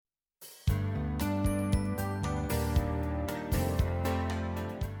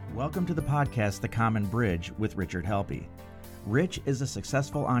Welcome to the podcast, The Common Bridge, with Richard Helppie. Rich is a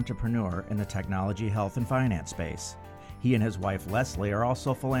successful entrepreneur in the technology, health, and finance space. He and his wife, Leslie, are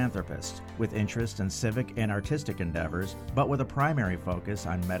also philanthropists with interest in civic and artistic endeavors, but with a primary focus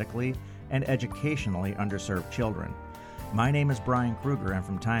on medically and educationally underserved children. My name is Brian Kruger, and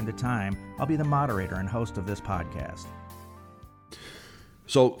from time to time, I'll be the moderator and host of this podcast.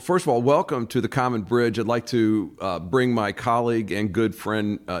 So first of all, welcome to the Common Bridge. I'd like to bring my colleague and good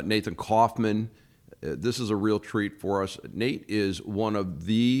friend, Nathan Kaufman. This is a real treat for us. Nate is one of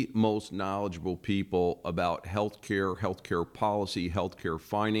the most knowledgeable people about healthcare, healthcare policy, healthcare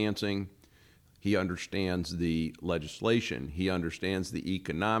financing. He understands the legislation. He understands the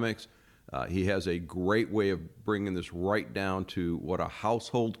economics. He has a great way of bringing this right down to what a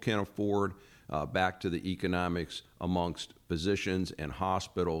household can afford, back to the economics amongst physicians and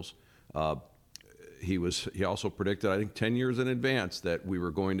hospitals. He also predicted, I think, 10 years in advance that we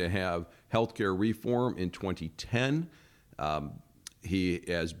were going to have healthcare reform in 2010. He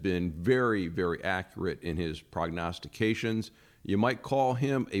has been very, very accurate in his prognostications. You might call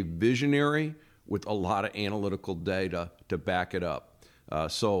him a visionary with a lot of analytical data to back it up.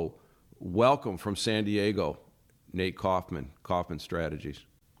 So welcome from San Diego, Nate Kaufman, Kaufman Strategies.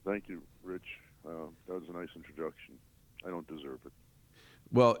 Thank you, Rich. That was a nice introduction. I don't deserve it.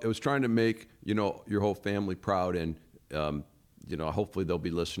 Well, it was trying to make, your whole family proud, and, hopefully they'll be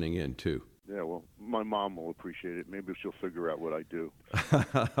listening in too. Yeah, well, my mom will appreciate it. Maybe she'll figure out what I do.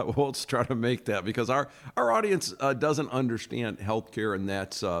 Well, let's try to make that, because our audience doesn't understand healthcare, and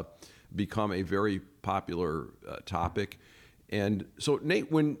that's become a very popular topic. And so, Nate,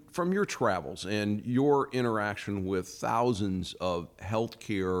 from your travels and your interaction with thousands of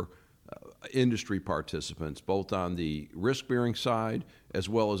healthcare industry participants, both on the risk-bearing side as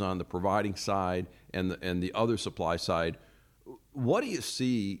well as on the providing side and the other supply side, what do you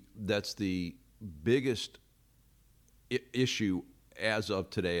see that's the biggest issue as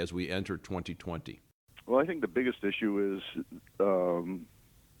of today as we enter 2020? Well, I think the biggest issue is, and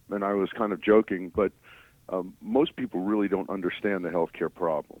I was kind of joking, but most people really don't understand the healthcare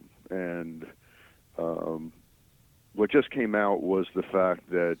problem. And what just came out was the fact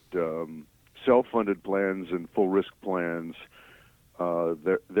that self-funded plans and full risk plans,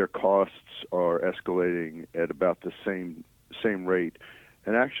 their costs are escalating at about the same rate.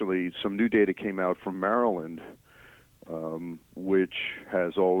 And actually, some new data came out from Maryland, which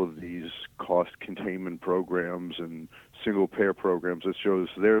has all of these cost containment programs and single payer programs that shows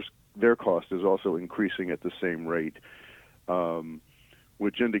their cost is also increasing at the same rate,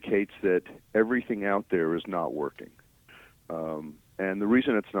 which indicates that everything out there is not working. And the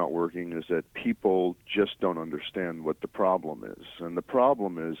reason it's not working is that people just don't understand what the problem is. And the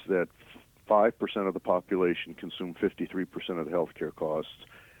problem is that 5% of the population consume 53% of the healthcare costs.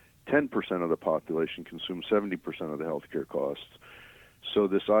 10% of the population consume 70% of the healthcare costs. So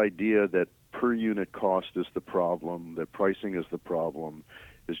this idea that per unit cost is the problem, that pricing is the problem,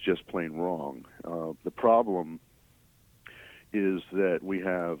 is just plain wrong. The problem is that we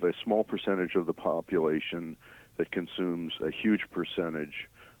have a small percentage of the population that consumes a huge percentage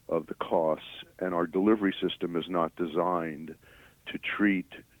of the costs, and our delivery system is not designed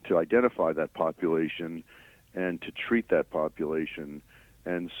to identify that population and to treat that population.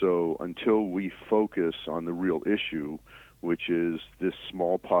 And so until we focus on the real issue, which is this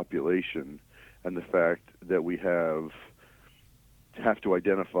small population, and the fact that we have to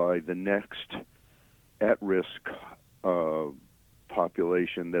identify the next at-risk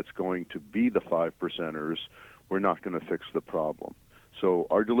population that's going to be the 5%ers, we're not going to fix the problem. So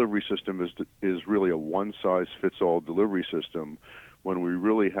our delivery system is really a one-size-fits-all delivery system when we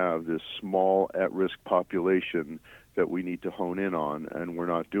really have this small at-risk population that we need to hone in on, and we're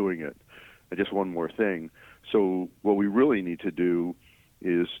not doing it. And just one more thing. So what we really need to do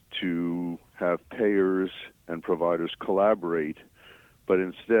is to have payers and providers collaborate, but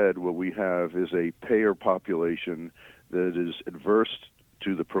instead what we have is a payer population that is adverse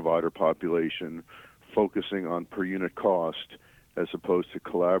to the provider population, focusing on per unit cost as opposed to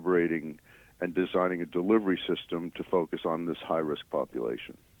collaborating and designing a delivery system to focus on this high-risk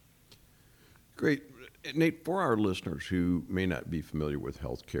population. Great. Nate, for our listeners who may not be familiar with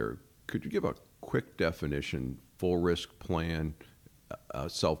healthcare, could you give a quick definition, full risk plan,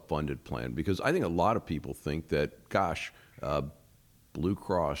 self-funded plan? Because I think a lot of people think that, Blue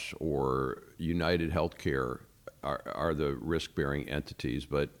Cross or United Healthcare are the risk-bearing entities,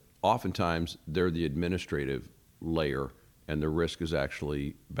 but oftentimes they're the administrative layer, and the risk is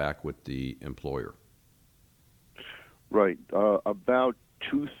actually back with the employer. Right. About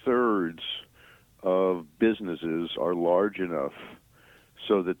 2/3 of businesses are large enough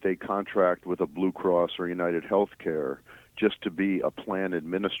so that they contract with a Blue Cross or United Healthcare just to be a plan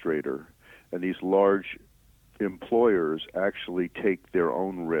administrator. And these large employers actually take their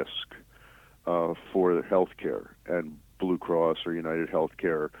own risk for the health care, and Blue Cross or United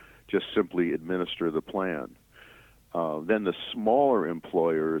Healthcare just simply administer the plan. Then the smaller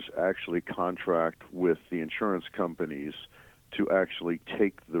employers actually contract with the insurance companies to actually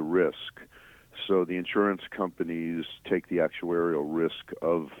take the risk. So the insurance companies take the actuarial risk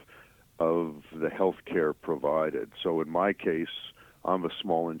of the health care provided. So in my case, I'm a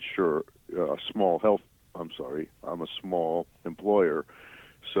small employer.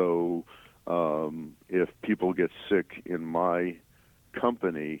 So if people get sick in my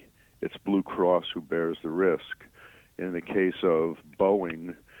company, it's Blue Cross who bears the risk. In the case of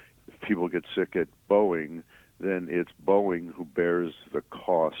Boeing, if people get sick at Boeing, then it's Boeing who bears the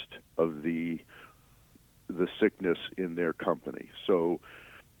cost of the sickness in their company. So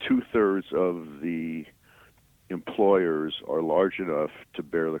 2/3 of the employers are large enough to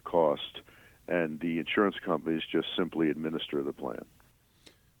bear the cost, and the insurance companies just simply administer the plan.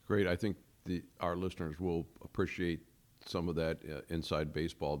 Great. I think our listeners will appreciate some of that inside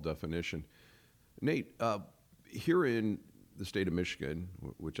baseball definition. Nate, here in the state of Michigan,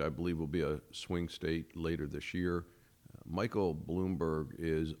 which I believe will be a swing state later this year, Michael Bloomberg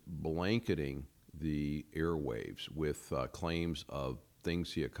is blanketing the airwaves with claims of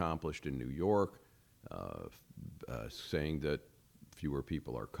things he accomplished in New York, saying that fewer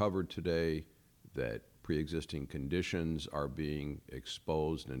people are covered today, that pre-existing conditions are being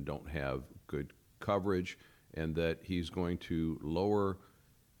exposed and don't have good coverage, and that he's going to lower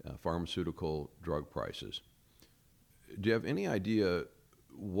pharmaceutical drug prices. Do you have any idea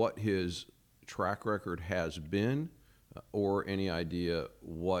what his track record has been, or any idea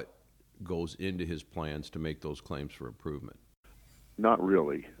what goes into his plans to make those claims for improvement? Not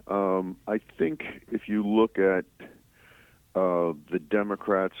really. I think if you look at the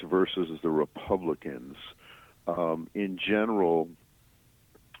Democrats versus the Republicans, in general,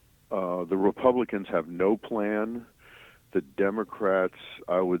 the Republicans have no plan. The Democrats,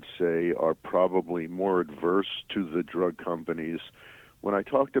 I would say, are probably more adverse to the drug companies. When I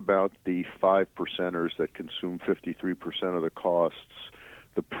talked about the 5%ers that consume 53% of the costs,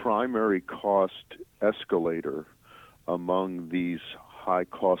 the primary cost escalator among these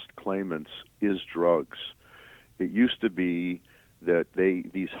high-cost claimants is drugs. It used to be that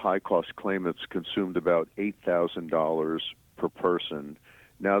these high-cost claimants consumed about $8,000 per person.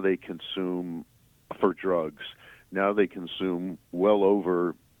 Now they consume, for drugs, now they consume well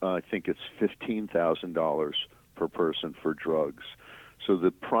over, I think it's $15,000 per person for drugs. So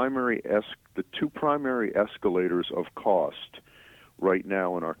the two primary escalators of cost right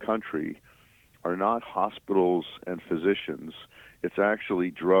now in our country are not hospitals and physicians. It's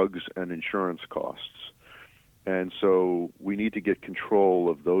actually drugs and insurance costs. And so we need to get control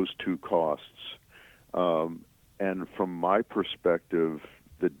of those two costs. And from my perspective,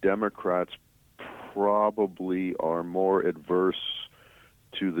 the Democrats probably are more adverse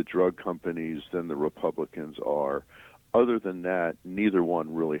to the drug companies than the Republicans are. Other than that, neither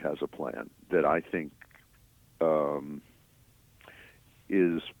one really has a plan that I think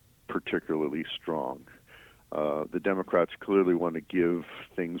is particularly strong. The Democrats clearly want to give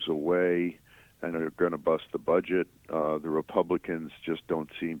things away and are going to bust the budget. The Republicans just don't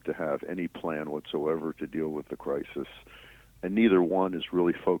seem to have any plan whatsoever to deal with the crisis. And neither one is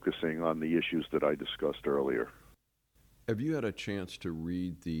really focusing on the issues that I discussed earlier. Have you had a chance to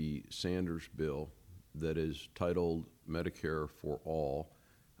read the Sanders bill that is titled Medicare for All?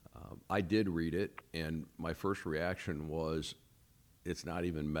 I did read it, and my first reaction was, it's not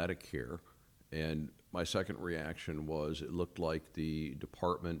even Medicare. And my second reaction was, it looked like the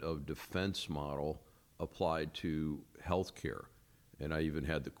Department of Defense model applied to health care. And I even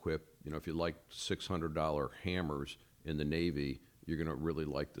had the quip, if you like $600 hammers in the Navy, you're going to really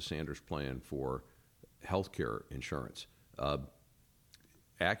like the Sanders plan for health care insurance.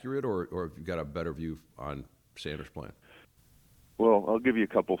 Accurate, or have you got a better view on Sanders' plan? Well, I'll give you a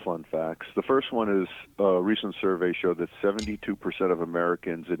couple fun facts. The first one is a recent survey showed that 72% of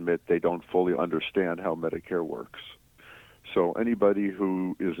Americans admit they don't fully understand how Medicare works. So anybody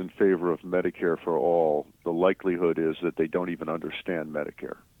who is in favor of Medicare for all, the likelihood is that they don't even understand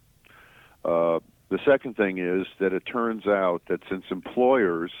Medicare. The second thing is that it turns out that since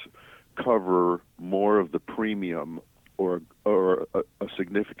employers cover more of the premium or a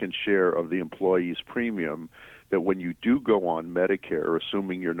significant share of the employee's premium, that when you do go on Medicare,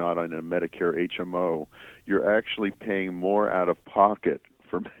 assuming you're not on a Medicare HMO, you're actually paying more out of pocket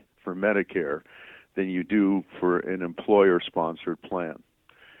for Medicare than you do for an employer-sponsored plan.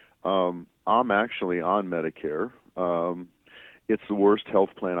 I'm actually on Medicare. It's the worst health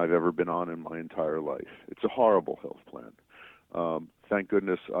plan I've ever been on in my entire life. It's a horrible health plan. Thank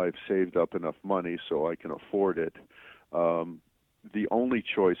goodness I've saved up enough money so I can afford it. The only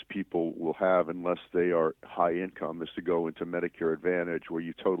choice people will have, unless they are high income, is to go into Medicare Advantage, where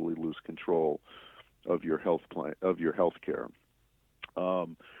you totally lose control of your health plan, of your health care.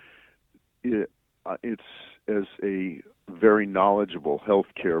 It's, as a very knowledgeable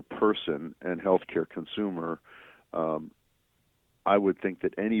healthcare person and healthcare consumer, I would think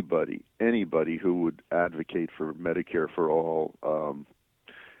that anybody who would advocate for Medicare for all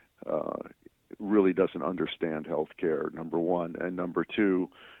really doesn't understand healthcare. Number one, and number two,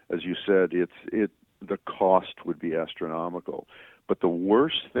 as you said, the cost would be astronomical. But the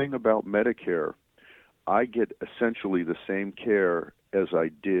worst thing about Medicare, I get essentially the same care as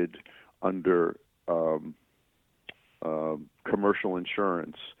I did under commercial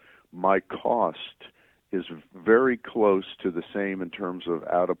insurance. My cost is very close to the same in terms of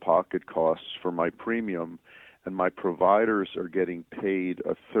out-of-pocket costs for my premium, and my providers are getting paid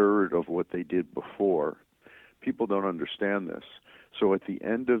a third of what they did before. People don't understand this. So at the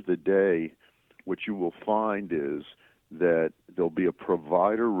end of the day, what you will find is that there'll be a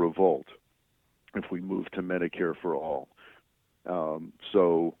provider revolt if we move to Medicare for all.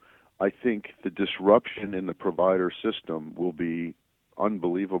 So I think the disruption in the provider system will be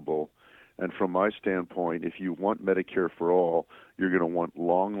unbelievable. And from my standpoint, if you want Medicare for all, you're going to want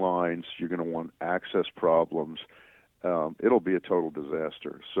long lines, you're going to want access problems. It'll be a total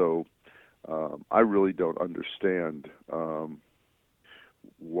disaster. So I really don't understand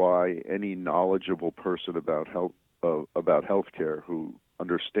why any knowledgeable person about healthcare who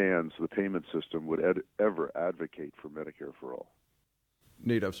understands the payment system would ever advocate for Medicare for all.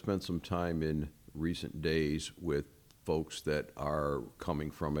 Nate, I've spent some time in recent days with folks that are coming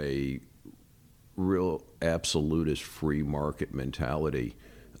from a real absolutist free market mentality.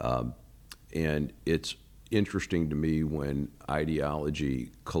 And it's interesting to me when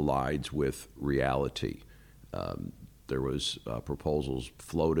ideology collides with reality. There was proposals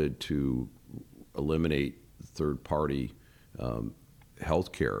floated to eliminate third-party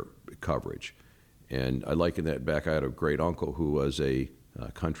healthcare coverage. And I liken that back. I had a great uncle who was a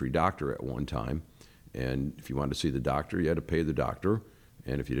country doctor at one time. And if you wanted to see the doctor, you had to pay the doctor.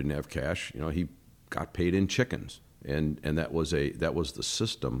 And if you didn't have cash, he got paid in chickens. And that was the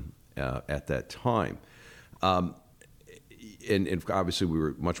system at that time. And obviously we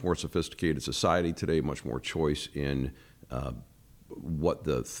were much more sophisticated society today, much more choice in what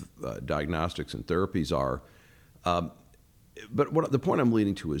the diagnostics and therapies are. But the point I'm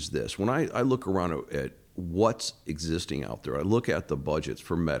leading to is this. When I look around at what's existing out there, I look at the budgets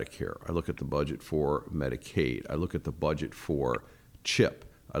for Medicare, I look at the budget for Medicaid, I look at the budget for CHIP,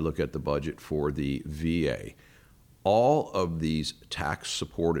 I look at the budget for the VA, all of these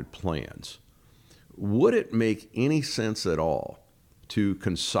tax-supported plans. Would it make any sense at all to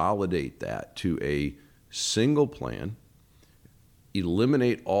consolidate that to a single plan,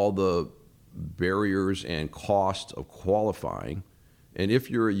 eliminate all the barriers and costs of qualifying, and if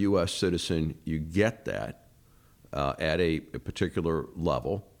you're a U.S. citizen, you get that at a particular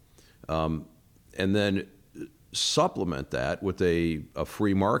level, and then supplement that with a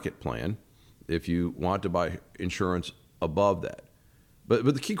free market plan if you want to buy insurance above that. But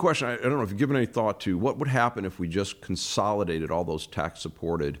the key question, I don't know if you've given any thought to what would happen if we just consolidated all those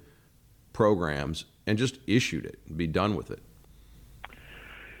tax-supported programs and just issued it and be done with it.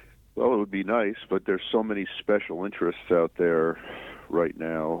 Well, it would be nice, but there's so many special interests out there right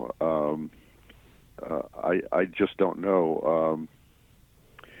now. I just don't know.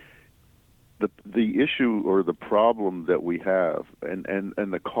 The issue or the problem that we have, and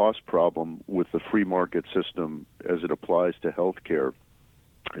the cost problem with the free market system as it applies to healthcare,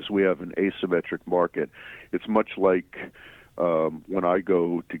 is we have an asymmetric market. It's much like when I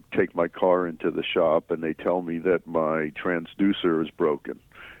go to take my car into the shop and they tell me that my transducer is broken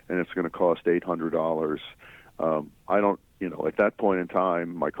and it's going to cost $800. I don't, at that point in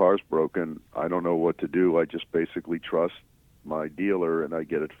time, my car's broken. I don't know what to do. I just basically trust my dealer and I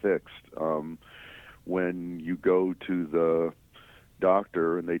get it fixed. When you go to the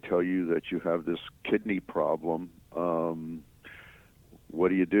doctor and they tell you that you have this kidney problem,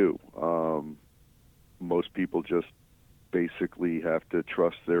 what do? Most people just basically have to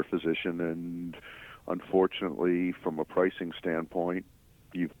trust their physician, and unfortunately, from a pricing standpoint,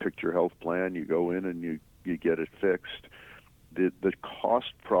 you've picked your health plan, you go in and you get it fixed. The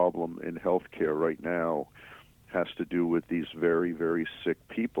cost problem in healthcare right now has to do with these very, very sick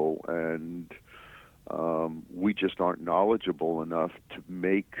people, and We just aren't knowledgeable enough to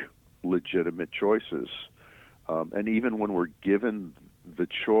make legitimate choices. And even when we're given the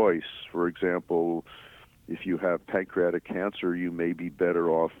choice, for example, if you have pancreatic cancer, you may be better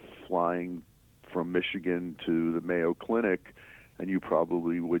off flying from Michigan to the Mayo Clinic, and you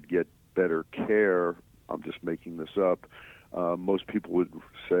probably would get better care. I'm just making this up. Most people would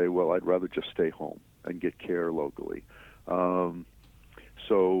say, well, I'd rather just stay home and get care locally.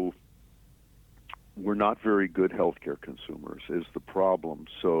 So we're not very good healthcare consumers is the problem.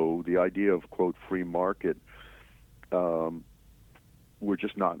 So the idea of, quote, free market, we're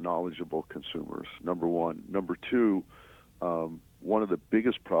just not knowledgeable consumers, number one. Number two, one of the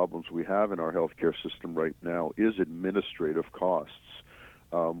biggest problems we have in our healthcare system right now is administrative costs.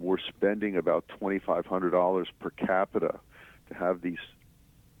 We're spending about $2,500 per capita to have these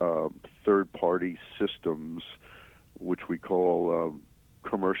third-party systems, which we call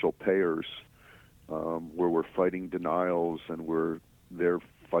commercial payers, where we're fighting denials and they're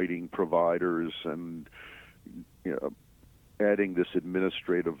fighting providers and adding this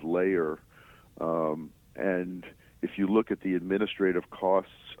administrative layer. And if you look at the administrative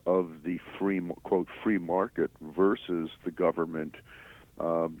costs of the quote, free market versus the government,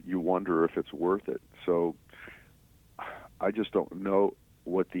 you wonder if it's worth it. So I just don't know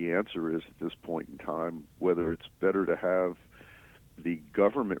what the answer is at this point in time, whether it's better to have the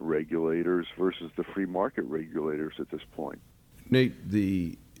government regulators versus the free market regulators at this point. Nate,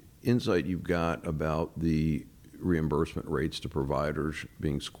 the insight you've got about the reimbursement rates to providers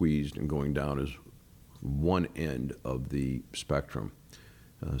being squeezed and going down is one end of the spectrum.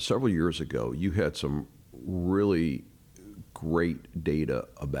 Several years ago, you had some really great data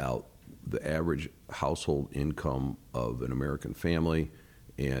about the average household income of an American family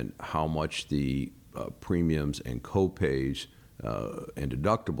and how much the premiums and co-pays and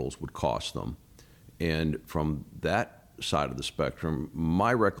deductibles would cost them. And from that side of the spectrum,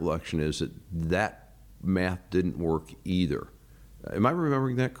 my recollection is that that math didn't work either. Am I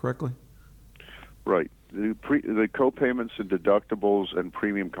remembering that correctly? Right. The co-payments and deductibles and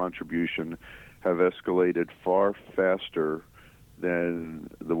premium contribution have escalated far faster than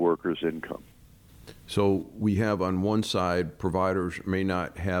the worker's income. So we have on one side, providers may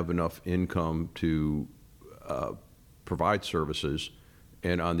not have enough income to provide services,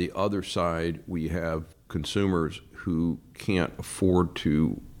 and on the other side, we have consumers who can't afford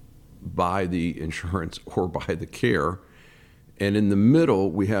to buy the insurance or buy the care. And in the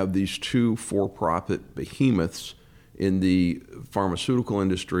middle, we have these two for-profit behemoths in the pharmaceutical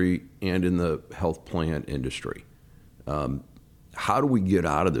industry and in the health plan industry. How do we get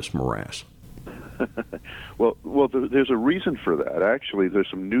out of this morass? Well, there's a reason for that. Actually, there's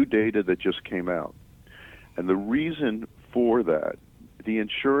some new data that just came out. And the reason for that, the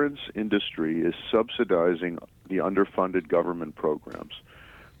insurance industry is subsidizing the underfunded government programs.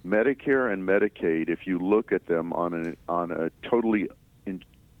 Medicare and Medicaid, if you look at them on a totally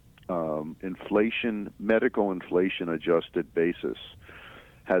medical inflation adjusted basis,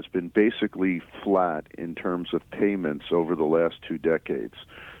 has been basically flat in terms of payments over the last 2 decades.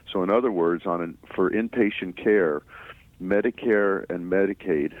 So in other words, for inpatient care, Medicare and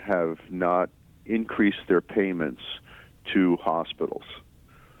Medicaid have not increased their payments to hospitals.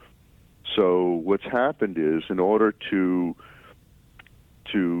 So what's happened is, in order to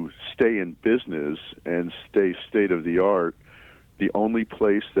stay in business and stay state-of-the-art, the only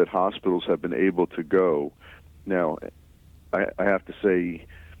place that hospitals have been able to go. Now, I have to say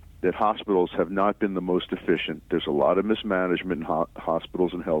that hospitals have not been the most efficient. There's a lot of mismanagement in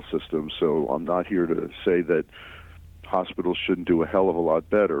hospitals and health systems, so I'm not here to say that hospitals shouldn't do a hell of a lot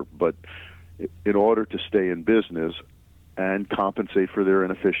better. But in order to stay in business and compensate for their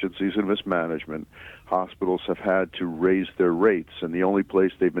inefficiencies and mismanagement, hospitals have had to raise their rates, and the only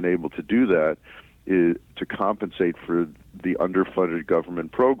place they've been able to do that is to compensate for the underfunded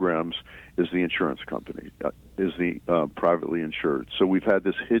government programs is the insurance company, is the privately insured. So we've had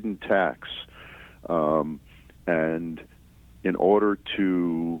this hidden tax, and in order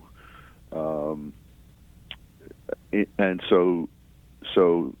to, and so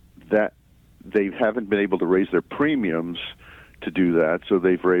that they haven't been able to raise their premiums to do that, so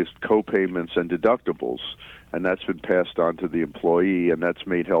they've raised co-payments and deductibles, and that's been passed on to the employee, and that's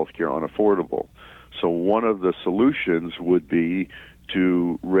made healthcare unaffordable. So one of the solutions would be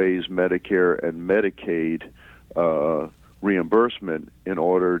to raise Medicare and Medicaid reimbursement in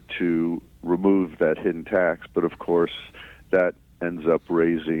order to remove that hidden tax. But of course, that ends up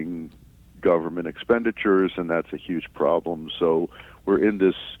raising government expenditures, and that's a huge problem. So we're in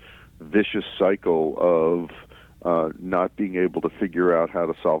this vicious cycle of not being able to figure out how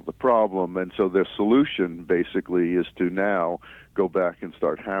to solve the problem. And so their solution basically is to now go back and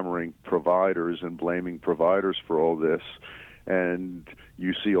start hammering providers and blaming providers for all this. And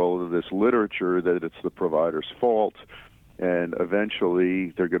you see all of this literature that it's the provider's fault. And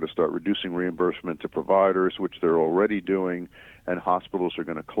eventually they're going to start reducing reimbursement to providers, which they're already doing, and hospitals are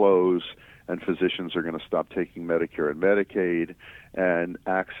going to close, and physicians are going to stop taking Medicare and Medicaid, and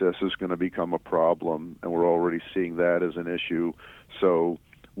access is going to become a problem, and we're already seeing that as an issue. So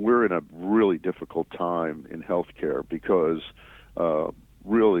we're in a really difficult time in healthcare because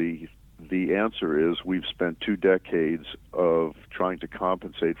really the answer is we've spent 2 decades of trying to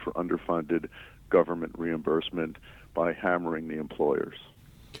compensate for underfunded government reimbursement by hammering the employers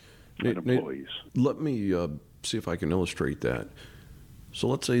and employees. Let me see if I can illustrate that. So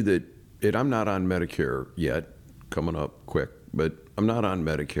let's say that I'm not on Medicare yet, coming up quick, but I'm not on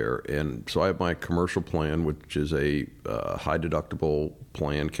Medicare. And so I have my commercial plan, which is a high deductible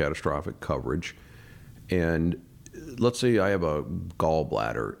plan, catastrophic coverage. And let's say I have a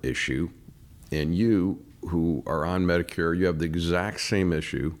gallbladder issue, and you who are on Medicare, you have the exact same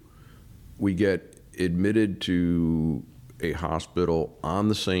issue. We get admitted to a hospital on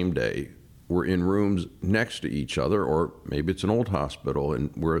the same day. We're in rooms next to each other, or maybe it's an old hospital, and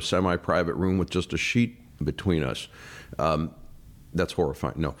we're a semi-private room with just a sheet between us. That's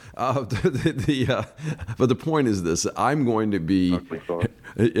horrifying. No, but the point is this: I'm going to be, when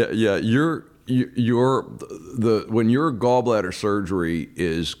your gallbladder surgery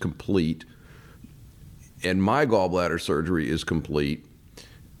is complete, and my gallbladder surgery is complete,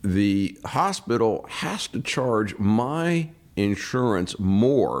 the hospital has to charge my insurance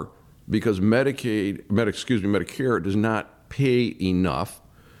more because Medicare does not pay enough.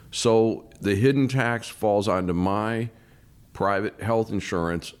 So the hidden tax falls onto my private health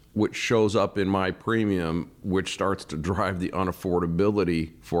insurance, which shows up in my premium, which starts to drive the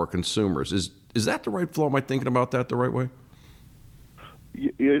unaffordability for consumers. Is that the right flow? Am I thinking about that the right way?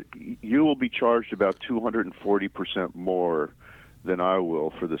 You will be charged about 240% more than I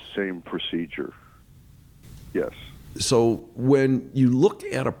will for the same procedure. Yes. So when you look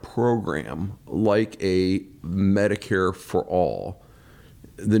at a program like a Medicare for All,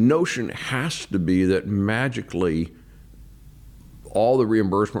 the notion has to be that magically all the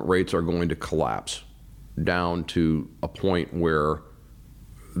reimbursement rates are going to collapse down to a point where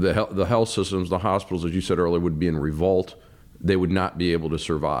the health systems, the hospitals, as you said earlier, would be in revolt. They would not be able to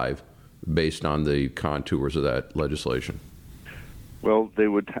survive based on the contours of that legislation. Well, they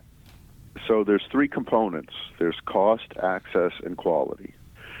would. So there's 3 components. There's cost, access, and quality.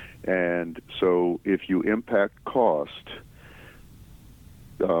 And so if you impact cost,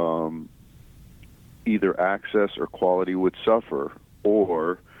 either access or quality would suffer,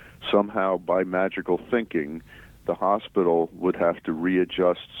 or somehow by magical thinking, the hospital would have to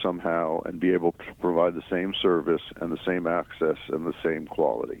readjust somehow and be able to provide the same service and the same access and the same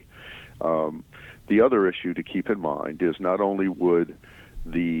quality. The other issue to keep in mind is not only would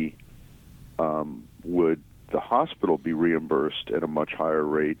the hospital be reimbursed at a much higher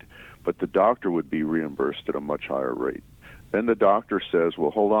rate, but the doctor would be reimbursed at a much higher rate. Then the doctor says,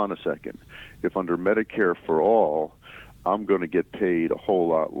 well, hold on a second. If under Medicare for All, I'm going to get paid a whole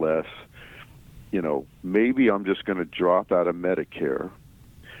lot less, maybe I'm just going to drop out of Medicare,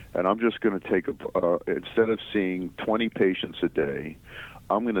 and I'm just going to take, instead of seeing 20 patients a day,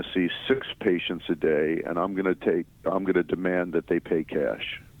 I'm going to see 6 patients a day, and I'm going to demand that they pay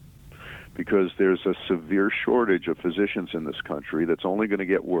cash. Because there's a severe shortage of physicians in this country that's only going to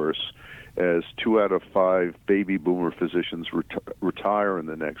get worse as 2 out of 5 baby boomer physicians retire in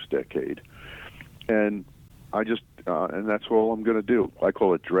the next decade. And and that's all I'm going to do. I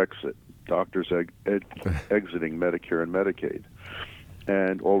call it Drexit, doctors exiting Medicare and Medicaid.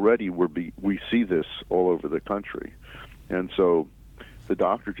 And already we see this all over the country. And so the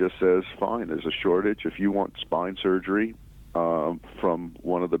doctor just says, fine, there's a shortage. If you want spine surgery from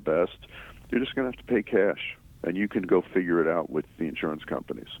one of the best, you're just going to have to pay cash, and you can go figure it out with the insurance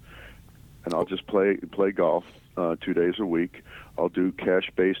companies. And I'll just play golf 2 days a week. I'll do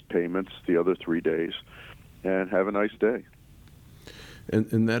cash-based payments the other 3 days, and have a nice day.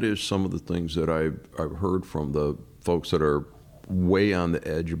 And that is some of the things that I've heard from the folks that are way on the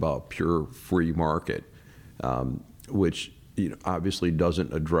edge about pure free market, which obviously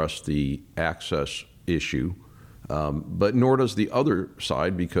doesn't address the access issue. But nor does the other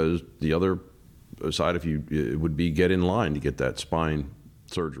side, because the other side, it would be get in line to get that spine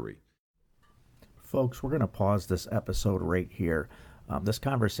surgery. Folks, we're going to pause this episode right here. This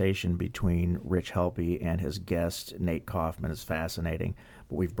conversation between Rich Helppie and his guest, Nate Kaufman, is fascinating,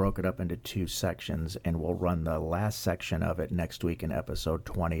 but we've broke it up into 2 sections, and we'll run the last section of it next week in episode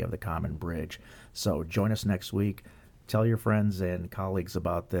 20 of The Common Bridge. So join us next week. Tell your friends and colleagues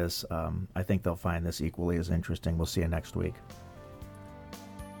about this. I think they'll find this equally as interesting. We'll see you next week.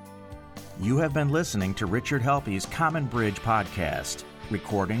 You have been listening to Richard Helppie's Common Bridge podcast.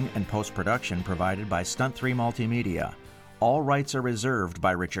 Recording and post-production provided by Stunt 3 Multimedia. All rights are reserved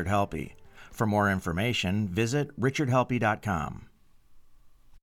by Richard Helppie. For more information, visit richardhelppie.com.